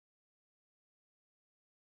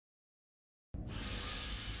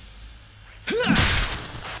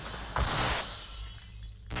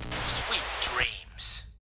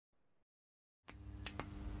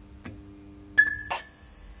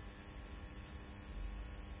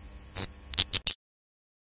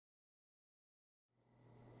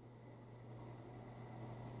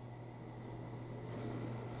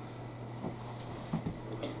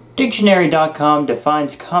Dictionary.com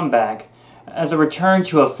defines comeback as a return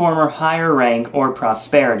to a former higher rank or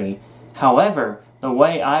prosperity. However, the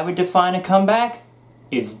way I would define a comeback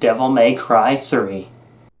is Devil May Cry 3.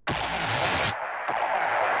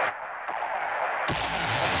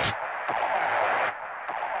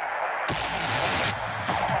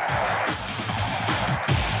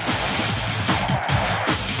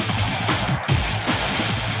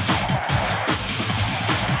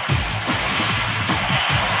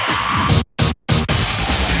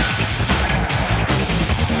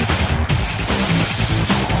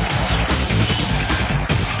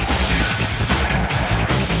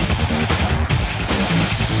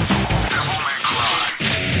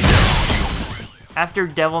 After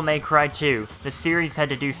Devil May Cry 2, the series had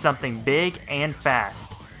to do something big and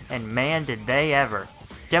fast, and man did they ever.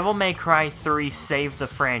 Devil May Cry 3 saved the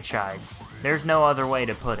franchise. There's no other way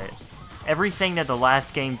to put it. Everything that the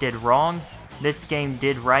last game did wrong, this game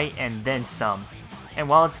did right and then some. And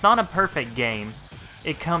while it's not a perfect game,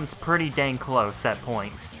 it comes pretty dang close at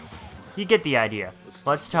points. You get the idea.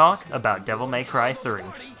 Let's talk about Devil May Cry 3.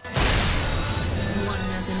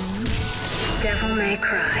 Devil May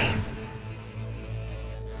Cry.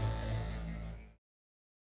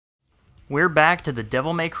 We're back to the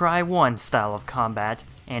Devil May Cry 1 style of combat,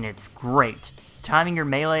 and it's great. Timing your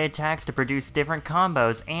melee attacks to produce different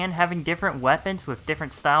combos and having different weapons with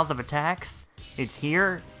different styles of attacks, it's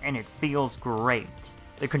here and it feels great.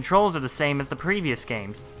 The controls are the same as the previous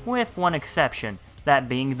games, with one exception, that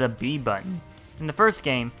being the B button. In the first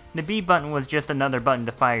game, the B button was just another button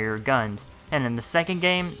to fire your guns, and in the second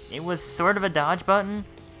game, it was sort of a dodge button.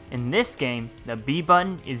 In this game, the B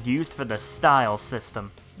button is used for the style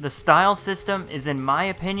system. The style system is, in my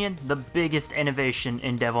opinion, the biggest innovation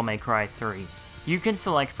in Devil May Cry 3. You can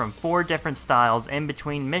select from 4 different styles in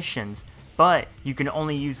between missions, but you can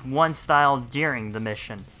only use one style during the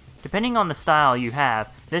mission. Depending on the style you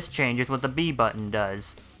have, this changes what the B button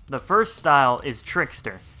does. The first style is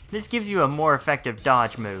Trickster. This gives you a more effective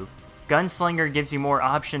dodge move. Gunslinger gives you more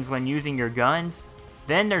options when using your guns.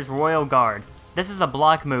 Then there's Royal Guard. This is a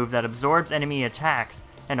block move that absorbs enemy attacks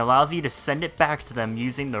and allows you to send it back to them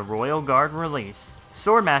using the Royal Guard release.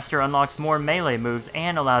 Swordmaster unlocks more melee moves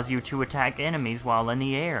and allows you to attack enemies while in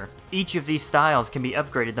the air. Each of these styles can be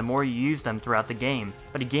upgraded the more you use them throughout the game,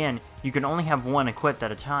 but again, you can only have one equipped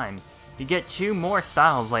at a time. You get 2 more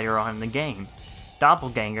styles later on in the game.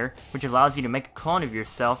 Doppelganger, which allows you to make a clone of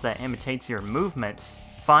yourself that imitates your movements.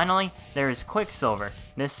 Finally, there is Quicksilver.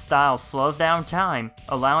 This style slows down time,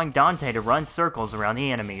 allowing Dante to run circles around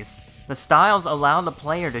the enemies. The styles allow the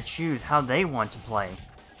player to choose how they want to play,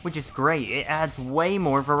 which is great. It adds way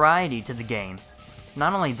more variety to the game.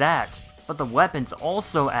 Not only that, but the weapons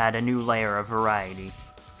also add a new layer of variety.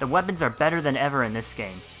 The weapons are better than ever in this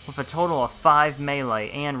game, with a total of 5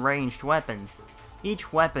 melee and ranged weapons.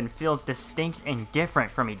 Each weapon feels distinct and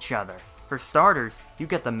different from each other. For starters, you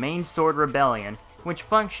get the main sword Rebellion, which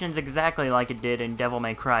functions exactly like it did in Devil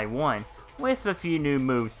May Cry 1, with a few new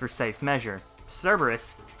moves for safe measure.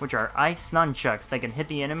 Cerberus, which are ice nunchucks that can hit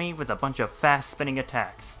the enemy with a bunch of fast-spinning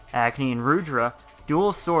attacks. Acne and Rudra,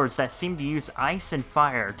 dual swords that seem to use ice and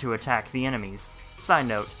fire to attack the enemies. Side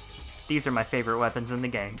note, these are my favorite weapons in the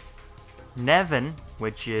game. Nevin,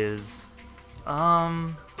 which is...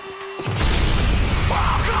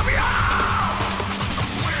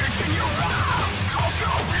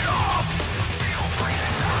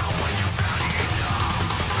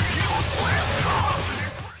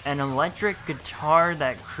 an electric guitar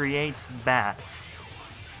that creates bats.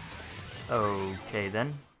 Okay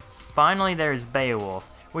then. Finally there's Beowulf,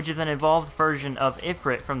 which is an evolved version of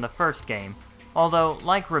Ifrit from the first game, although,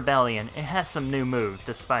 like Rebellion, it has some new moves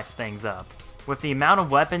to spice things up. With the amount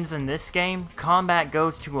of weapons in this game, combat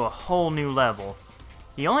goes to a whole new level.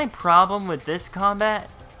 The only problem with this combat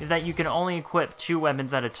is that you can only equip 2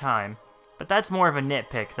 weapons at a time, but that's more of a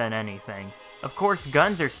nitpick than anything. Of course,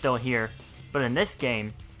 guns are still here, but in this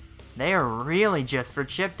game, they are really just for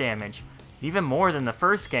chip damage, even more than the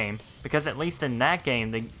first game, because at least in that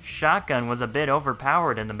game, the shotgun was a bit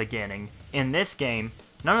overpowered in the beginning. In this game,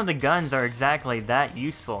 none of the guns are exactly that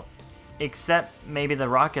useful, except maybe the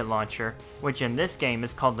rocket launcher, which in this game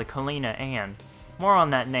is called the Kalina Ann. More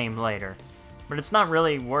on that name later. But it's not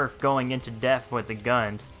really worth going into depth with the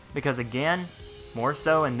guns, because again, more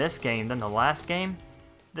so in this game than the last game,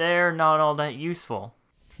 they're not all that useful.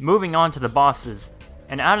 Moving on to the bosses.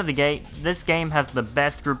 And out of the gate, this game has the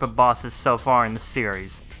best group of bosses so far in the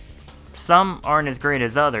series. Some aren't as great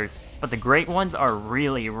as others, but the great ones are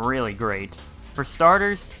really, really great. For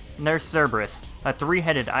starters, there's Cerberus, a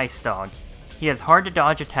 3-headed ice dog. He has hard to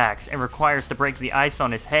dodge attacks and requires to break the ice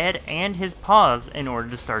on his head and his paws in order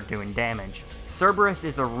to start doing damage. Cerberus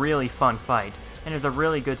is a really fun fight, and is a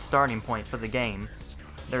really good starting point for the game.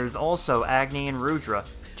 There's also Agni and Rudra,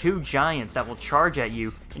 two giants that will charge at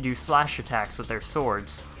you and do slash attacks with their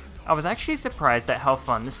swords. I was actually surprised at how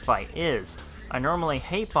fun this fight is. I normally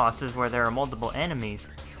hate bosses where there are multiple enemies,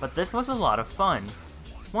 but this was a lot of fun.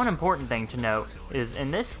 One important thing to note is in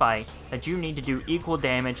this fight that you need to do equal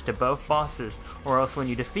damage to both bosses, or else when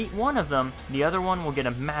you defeat one of them, the other one will get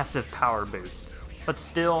a massive power boost. But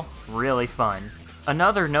still, really fun.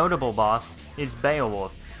 Another notable boss is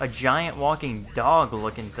Beowulf, a giant walking dog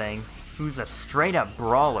looking thing who's a straight up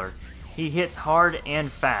brawler. He hits hard and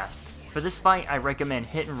fast. For this fight I recommend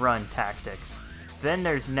hit and run tactics. Then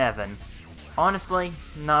there's Nevin. Honestly,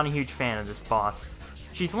 not a huge fan of this boss.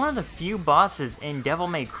 She's one of the few bosses in Devil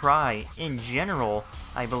May Cry, in general,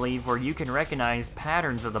 I believe, where you can recognize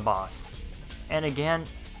patterns of the boss. And again,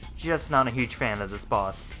 just not a huge fan of this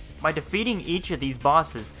boss. By defeating each of these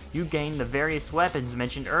bosses, you gain the various weapons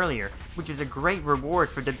mentioned earlier, which is a great reward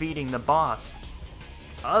for defeating the boss.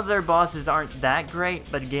 Other bosses aren't that great,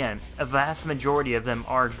 but again, a vast majority of them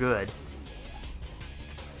are good.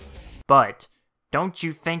 But, don't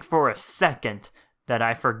you think for a second that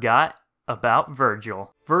I forgot about Vergil.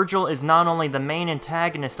 Vergil is not only the main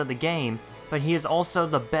antagonist of the game, but he is also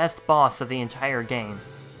the best boss of the entire game.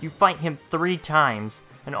 You fight him 3 times,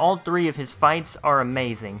 and all 3 of his fights are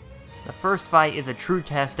amazing. The first fight is a true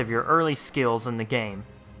test of your early skills in the game.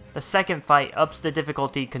 The second fight ups the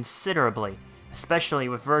difficulty considerably, especially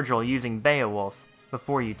with Vergil using Beowulf,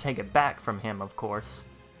 before you take it back from him, of course.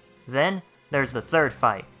 Then, there's the third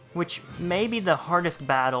fight, which may be the hardest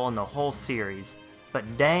battle in the whole series, but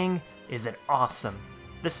dang, is it awesome.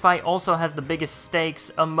 This fight also has the biggest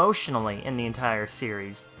stakes emotionally in the entire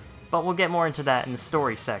series, but we'll get more into that in the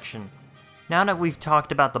story section. Now that we've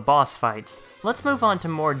talked about the boss fights, let's move on to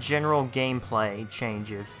more general gameplay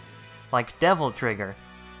changes, like Devil Trigger.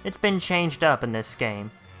 It's been changed up in this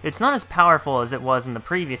game. It's not as powerful as it was in the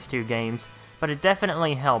previous 2 games, but it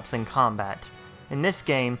definitely helps in combat. In this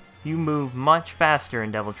game, you move much faster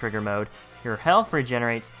in Devil Trigger mode, your health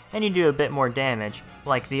regenerates, and you do a bit more damage,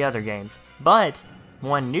 like the other games. But,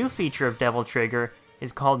 one new feature of Devil Trigger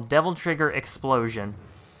is called Devil Trigger Explosion.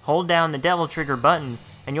 Hold down the Devil Trigger button,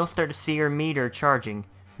 and you'll start to see your meter charging.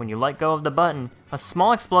 When you let go of the button, a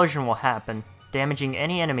small explosion will happen, damaging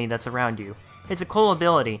any enemy that's around you. It's a cool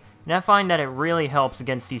ability, and I find that it really helps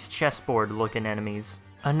against these chessboard-looking enemies.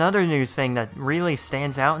 Another new thing that really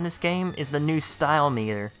stands out in this game is the new style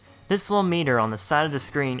meter. This little meter on the side of the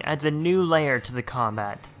screen adds a new layer to the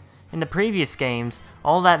combat. In the previous games,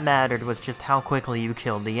 all that mattered was just how quickly you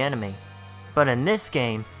killed the enemy. But in this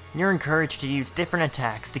game, you're encouraged to use different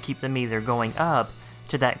attacks to keep the meter going up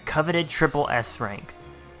to that coveted triple S rank.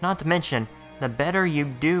 Not to mention, the better you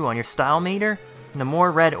do on your style meter, the more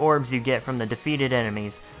red orbs you get from the defeated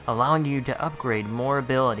enemies, allowing you to upgrade more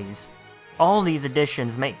abilities. All these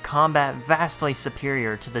additions make combat vastly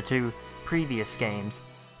superior to the 2 previous games.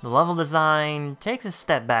 The level design takes a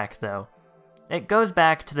step back though. It goes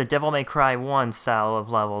back to the Devil May Cry 1 style of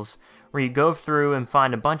levels, where you go through and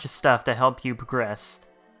find a bunch of stuff to help you progress.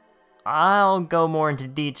 I'll go more into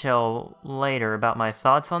detail later about my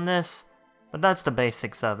thoughts on this, but that's the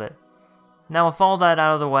basics of it. Now with all that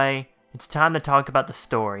out of the way, it's time to talk about the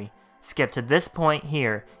story. Skip to this point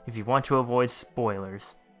here if you want to avoid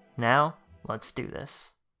spoilers. Now, let's do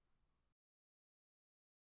this.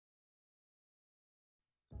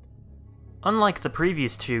 Unlike the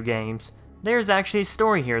previous 2 games, there's actually a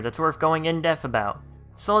story here that's worth going in depth about.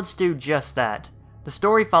 So let's do just that. The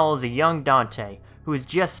story follows a young Dante, who is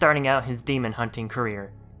just starting out his demon hunting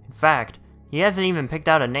career. In fact, he hasn't even picked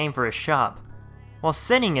out a name for his shop. While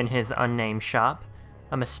sitting in his unnamed shop,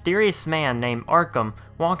 a mysterious man named Arkham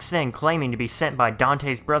walks in claiming to be sent by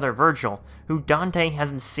Dante's brother Vergil, who Dante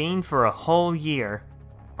hasn't seen for a whole year.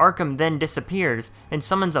 Arkham then disappears and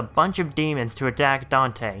summons a bunch of demons to attack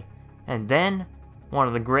Dante. And then, one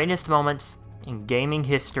of the greatest moments in gaming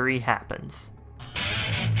history happens.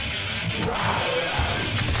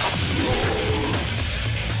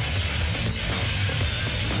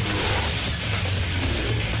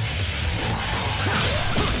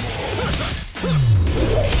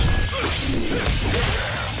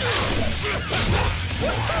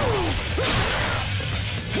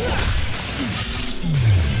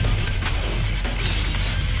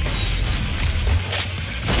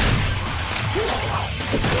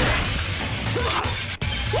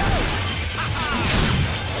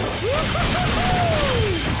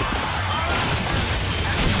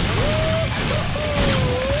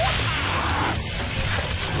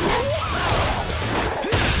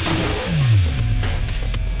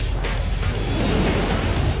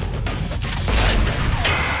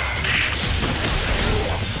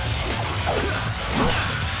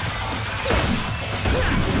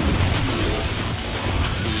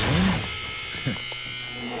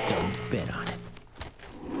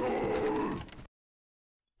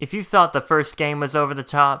 If you thought the first game was over the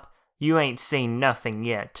top, you ain't seen nothing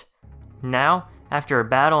yet. Now, after a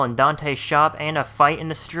battle in Dante's shop and a fight in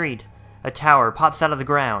the street, a tower pops out of the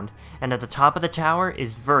ground, and at the top of the tower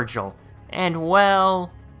is Vergil. And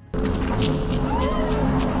well...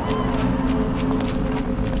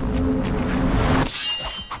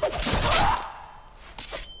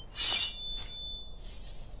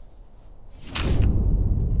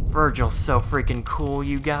 Vergil's so freaking cool,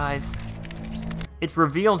 you guys. It's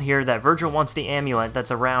revealed here that Vergil wants the amulet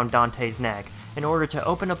that's around Dante's neck in order to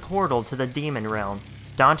open a portal to the demon realm.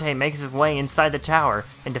 Dante makes his way inside the tower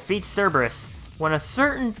and defeats Cerberus when a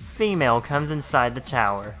certain female comes inside the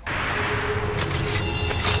tower.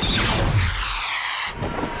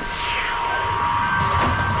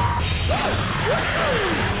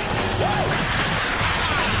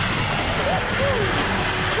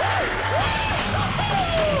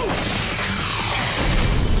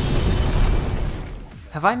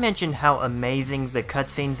 Have I mentioned how amazing the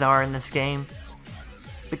cutscenes are in this game?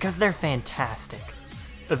 Because they're fantastic.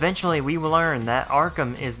 Eventually we learn that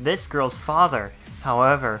Arkham is this girl's father.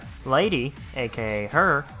 However, Lady, aka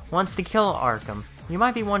her, wants to kill Arkham. You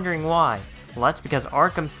might be wondering why. Well, that's because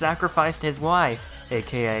Arkham sacrificed his wife,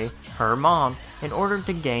 aka her mom, in order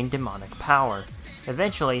to gain demonic power.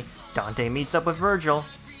 Eventually, Dante meets up with Vergil,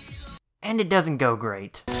 and it doesn't go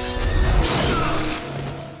great.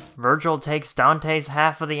 Vergil takes Dante's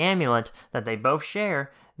half of the amulet that they both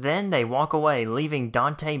share, then they walk away, leaving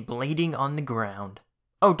Dante bleeding on the ground.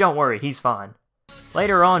 Oh, don't worry, he's fine.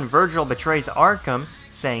 Later on, Vergil betrays Arkham,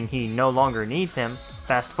 saying he no longer needs him.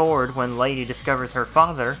 Fast forward when Lady discovers her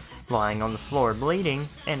father lying on the floor bleeding,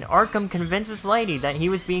 and Arkham convinces Lady that he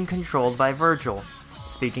was being controlled by Vergil.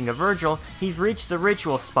 Speaking of Vergil, he's reached the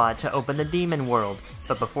ritual spot to open the demon world,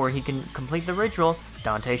 but before he can complete the ritual,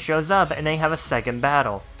 Dante shows up and they have a second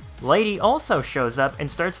battle. Lady also shows up and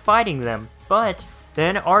starts fighting them, but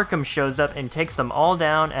then Arkham shows up and takes them all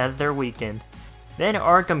down as they're weakened. Then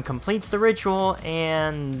Arkham completes the ritual,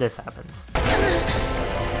 and this happens.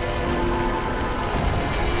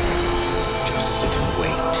 Just sit and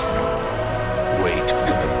wait. Wait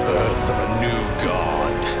for the birth of a new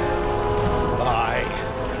god.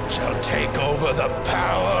 I shall take over the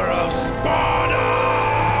power of Sparta!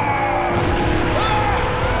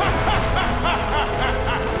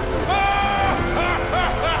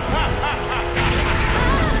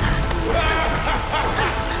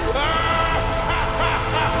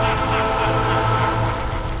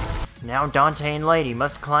 Now Dante and Lady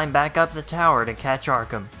must climb back up the tower to catch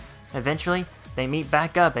Arkham. Eventually, they meet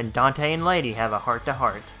back up and Dante and Lady have a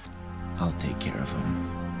heart-to-heart. I'll take care of him.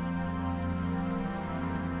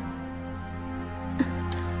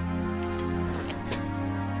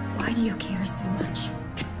 Why do you care so much?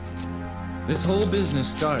 This whole business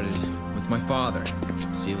started with my father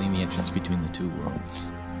sealing the entrance between the two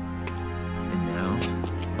worlds. And now,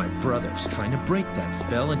 my brother's trying to break that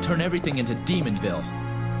spell and turn everything into Demonville.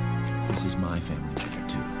 This is my family matter,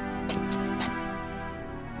 too.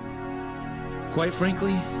 Quite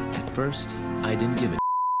frankly, at first, I didn't give a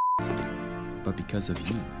but because of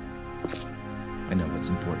you, I know what's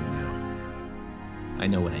important now. I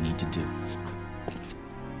know what I need to do.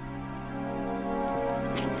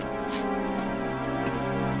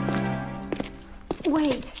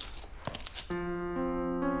 Wait.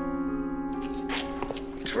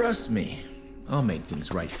 Trust me, I'll make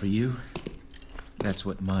things right for you. That's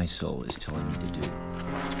what my soul is telling me to do.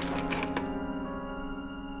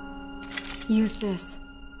 Use this.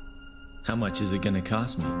 How much is it gonna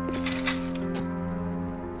cost me?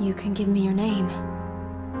 You can give me your name.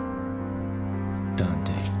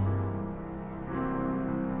 Dante.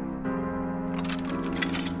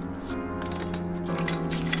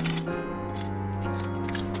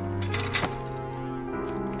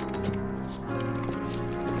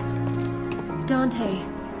 Dante.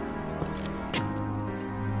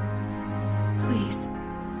 Please.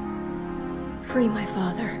 Free my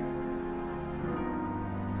father.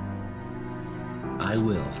 I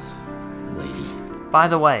will, lady. By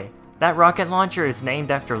the way, that rocket launcher is named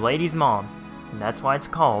after Lady's mom, and that's why it's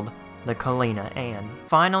called the Kalina Ann.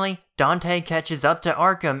 Finally, Dante catches up to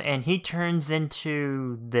Arkham and he turns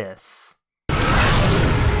into this.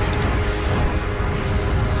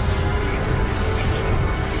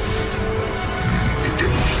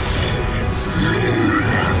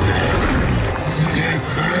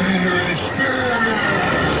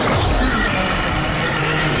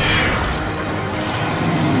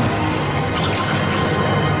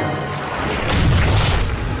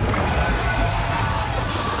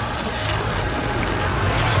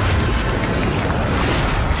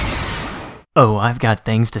 Oh, I've got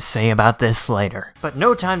things to say about this later. But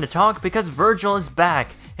no time to talk because Vergil is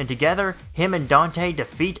back, and together, him and Dante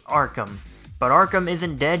defeat Arkham. But Arkham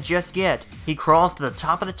isn't dead just yet. He crawls to the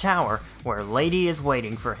top of the tower, where Lady is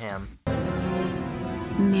waiting for him.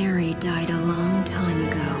 Mary died a long time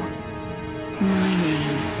ago. My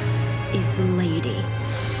name is Lady.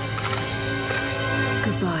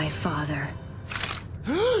 Goodbye, Father.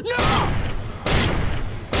 No!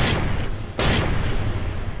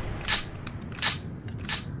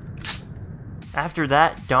 After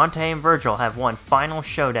that, Dante and Vergil have one final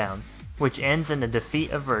showdown, which ends in the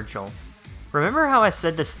defeat of Vergil. Remember how I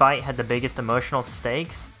said this fight had the biggest emotional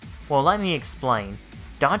stakes? Well, let me explain.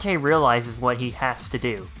 Dante realizes what he has to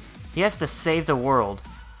do. He has to save the world,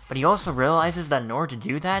 but he also realizes that in order to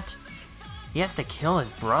do that, he has to kill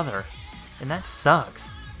his brother. And that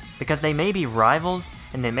sucks, because they may be rivals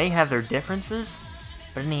and they may have their differences,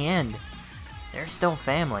 but in the end, they're still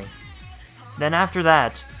family. Then after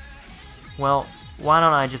that, well, why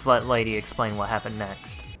don't I just let Lady explain what happened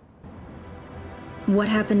next? What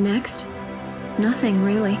happened next? Nothing,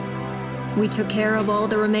 really. We took care of all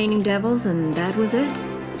the remaining devils, and that was it.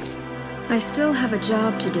 I still have a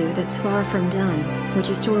job to do that's far from done, which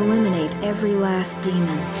is to eliminate every last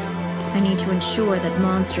demon. I need to ensure that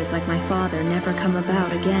monsters like my father never come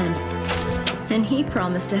about again. And he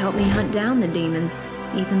promised to help me hunt down the demons,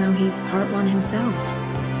 even though he's part one himself.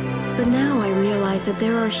 But now I realize that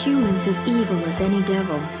there are humans as evil as any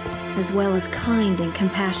devil, as well as kind and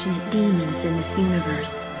compassionate demons in this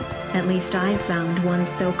universe. At least I've found one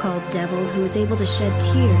so-called devil who is able to shed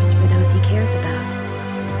tears for those he cares about.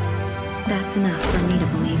 That's enough for me to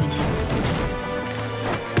believe in him.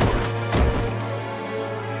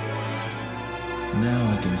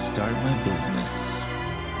 Now I can start my business.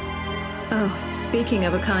 Oh, speaking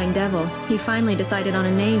of a kind devil, he finally decided on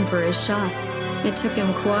a name for his shop. It took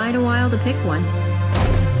him quite a while to pick one.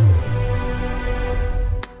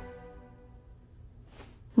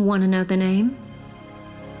 Want to know the name?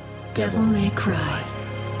 Devil May Cry.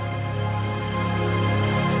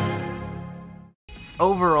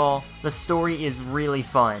 Overall, the story is really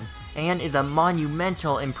fun, and is a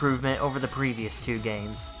monumental improvement over the previous two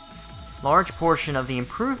games. Large portion of the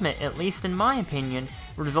improvement, at least in my opinion,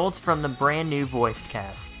 results from the brand new voice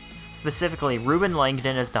cast, specifically Ruben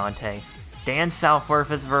Langdon as Dante, Dan Southworth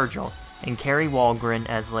as Vergil, and Carrie Walgren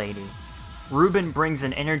as Lady. Ruben brings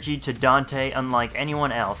an energy to Dante unlike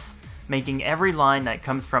anyone else, making every line that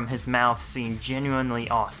comes from his mouth seem genuinely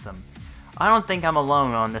awesome. I don't think I'm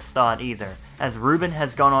alone on this thought either, as Ruben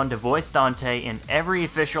has gone on to voice Dante in every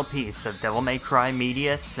official piece of Devil May Cry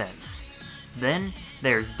media since. Then,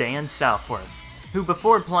 there's Dan Southworth, who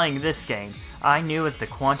before playing this game, I knew as the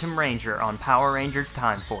Quantum Ranger on Power Rangers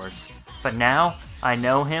Time Force. But now, I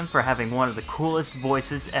know him for having one of the coolest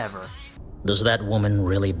voices ever. Does that woman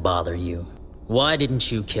really bother you? Why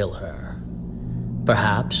didn't you kill her?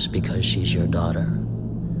 Perhaps because she's your daughter?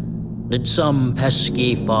 Did some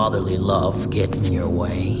pesky fatherly love get in your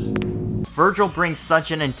way? Vergil brings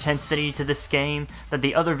such an intensity to this game that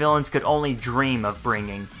the other villains could only dream of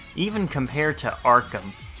bringing, even compared to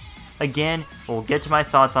Arkham. Again, we'll get to my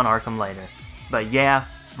thoughts on Arkham later. But yeah,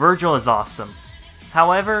 Vergil is awesome.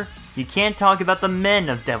 However, you can't talk about the men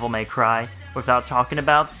of Devil May Cry without talking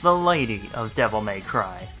about the Lady of Devil May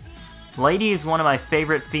Cry. Lady is one of my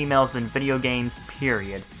favorite females in video games,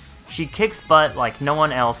 period. She kicks butt like no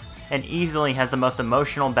one else and easily has the most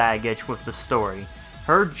emotional baggage with the story.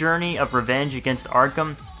 Her journey of revenge against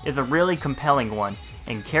Arkham is a really compelling one,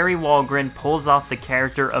 and Carrie Walgren pulls off the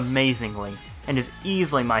character amazingly, and is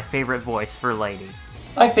easily my favorite voice for Lady.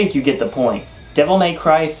 I think you get the point. Devil May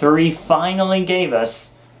Cry 3 finally gave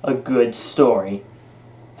us a good story.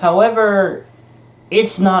 However,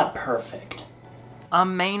 it's not perfect.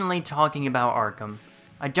 I'm mainly talking about Arkham.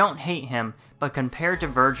 I don't hate him, but compared to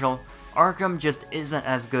Vergil, Arkham just isn't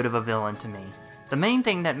as good of a villain to me. The main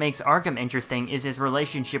thing that makes Arkham interesting is his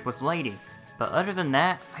relationship with Lady, but other than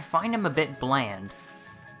that, I find him a bit bland.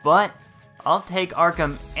 But, I'll take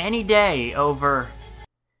Arkham any day over...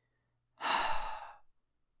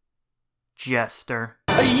 Jester.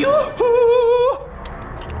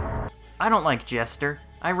 I don't like Jester.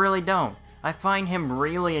 I really don't. I find him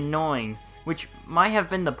really annoying, which might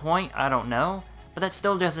have been the point, I don't know, but that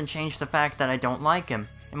still doesn't change the fact that I don't like him.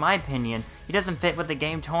 In my opinion, he doesn't fit with the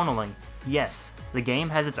game tonally. Yes, the game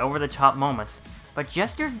has its over-the-top moments, but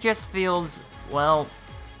Jester just feels, well,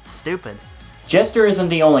 stupid. Jester isn't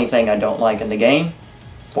the only thing I don't like in the game.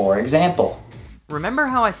 For example, remember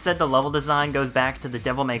how I said the level design goes back to the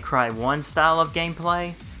Devil May Cry 1 style of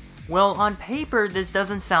gameplay? Well, on paper this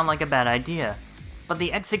doesn't sound like a bad idea, but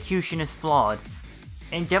the execution is flawed.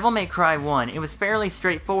 In Devil May Cry 1, it was fairly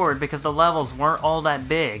straightforward because the levels weren't all that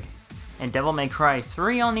big. In Devil May Cry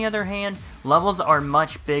 3, on the other hand, levels are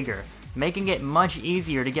much bigger, making it much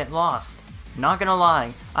easier to get lost. Not gonna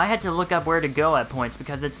lie, I had to look up where to go at points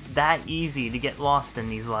because it's that easy to get lost in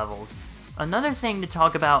these levels. Another thing to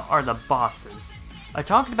talk about are the bosses. I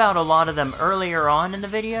talked about a lot of them earlier on in the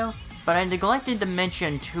video, but I neglected to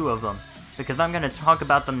mention two of them, because I'm gonna talk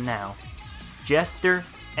about them now. Jester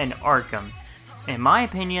and Arkham. In my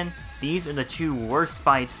opinion, these are the two worst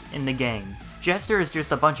fights in the game. Jester is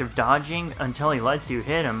just a bunch of dodging until he lets you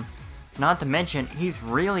hit him. Not to mention, he's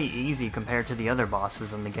really easy compared to the other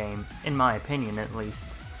bosses in the game, in my opinion at least.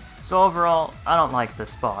 So overall, I don't like this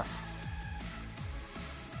boss.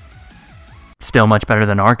 Still much better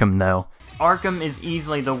than Arkham though. Arkham is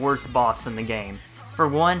easily the worst boss in the game. For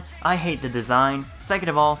one, I hate the design. Second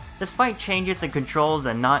of all, this fight changes the controls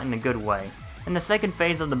and not in a good way. In the second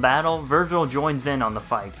phase of the battle, Vergil joins in on the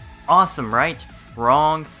fight. Awesome, right?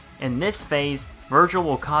 Wrong. In this phase, Vergil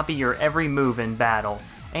will copy your every move in battle,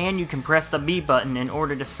 and you can press the B button in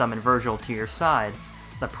order to summon Vergil to your side.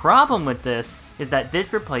 The problem with this is that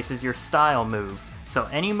this replaces your style move, so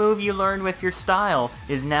any move you learn with your style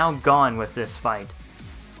is now gone with this fight.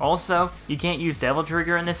 Also, you can't use Devil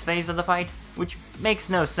Trigger in this phase of the fight, which makes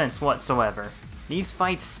no sense whatsoever. These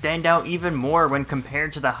fights stand out even more when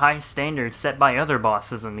compared to the high standards set by other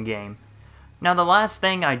bosses in the game. Now the last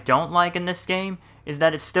thing I don't like in this game is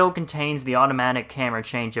that it still contains the automatic camera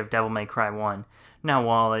change of Devil May Cry 1. Now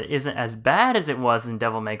while it isn't as bad as it was in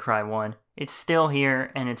Devil May Cry 1, it's still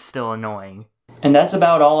here and it's still annoying. And that's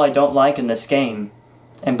about all I don't like in this game.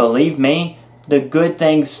 And believe me, the good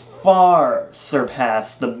things far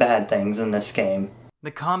surpass the bad things in this game. The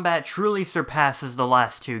combat truly surpasses the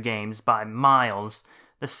last two games by miles.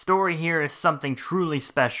 The story here is something truly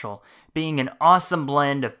special, being an awesome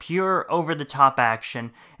blend of pure over-the-top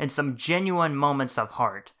action and some genuine moments of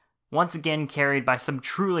heart, once again carried by some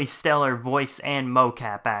truly stellar voice and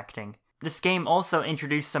mocap acting. This game also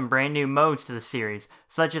introduced some brand new modes to the series,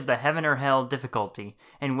 such as the Heaven or Hell difficulty,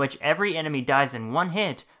 in which every enemy dies in one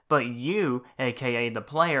hit, but you, aka the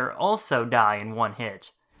player, also die in one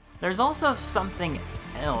hit. There's also something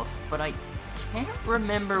else, but I can't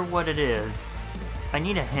remember what it is. I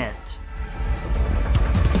need a hint.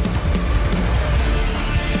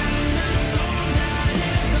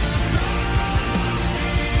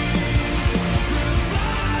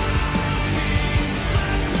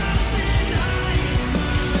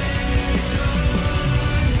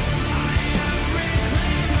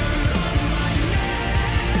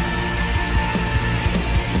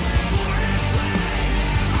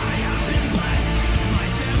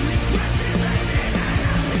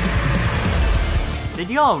 Did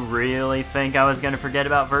y'all really think I was gonna forget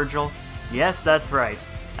about Vergil? Yes, that's right.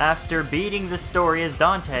 After beating the story as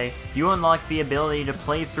Dante, you unlock the ability to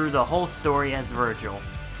play through the whole story as Vergil.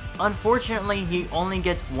 Unfortunately, he only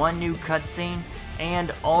gets one new cutscene,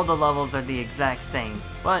 and all the levels are the exact same,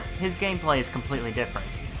 but his gameplay is completely different.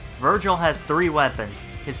 Vergil has 3 weapons,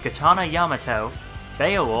 his Katana Yamato,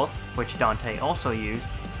 Beowulf, which Dante also used,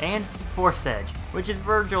 and Force Edge, which is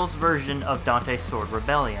Vergil's version of Dante's Sword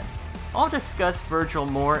Rebellion. I'll discuss Vergil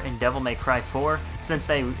more in Devil May Cry 4, since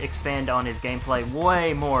they expand on his gameplay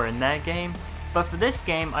way more in that game, but for this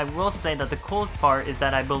game I will say that the coolest part is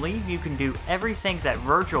that I believe you can do everything that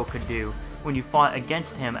Vergil could do when you fought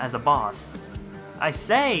against him as a boss. I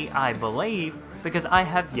say I believe because I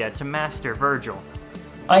have yet to master Vergil.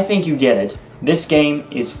 I think you get it. This game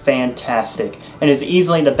is fantastic, and is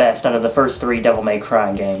easily the best out of the first 3 Devil May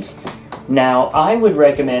Cry games. Now, I would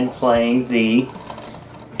recommend playing the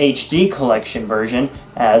HD Collection version,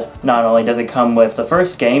 as not only does it come with the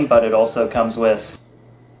first game, but it also comes with...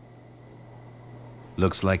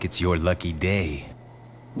 Looks like it's your lucky day.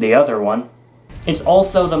 the other one. It's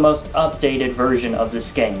also the most updated version of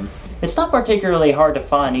this game. It's not particularly hard to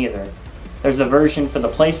find either. There's a version for the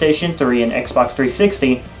PlayStation 3 and Xbox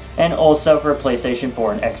 360, and also for PlayStation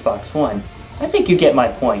 4 and Xbox One. I think you get my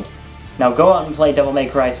point. Now go out and play Devil May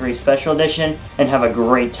Cry 3 Special Edition and have a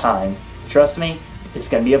great time. Trust me, it's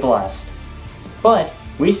gonna be a blast. But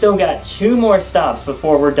we still got 2 more stops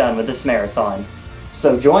before we're done with this marathon.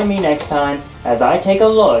 So join me next time as I take a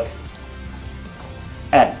look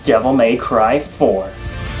at Devil May Cry 4.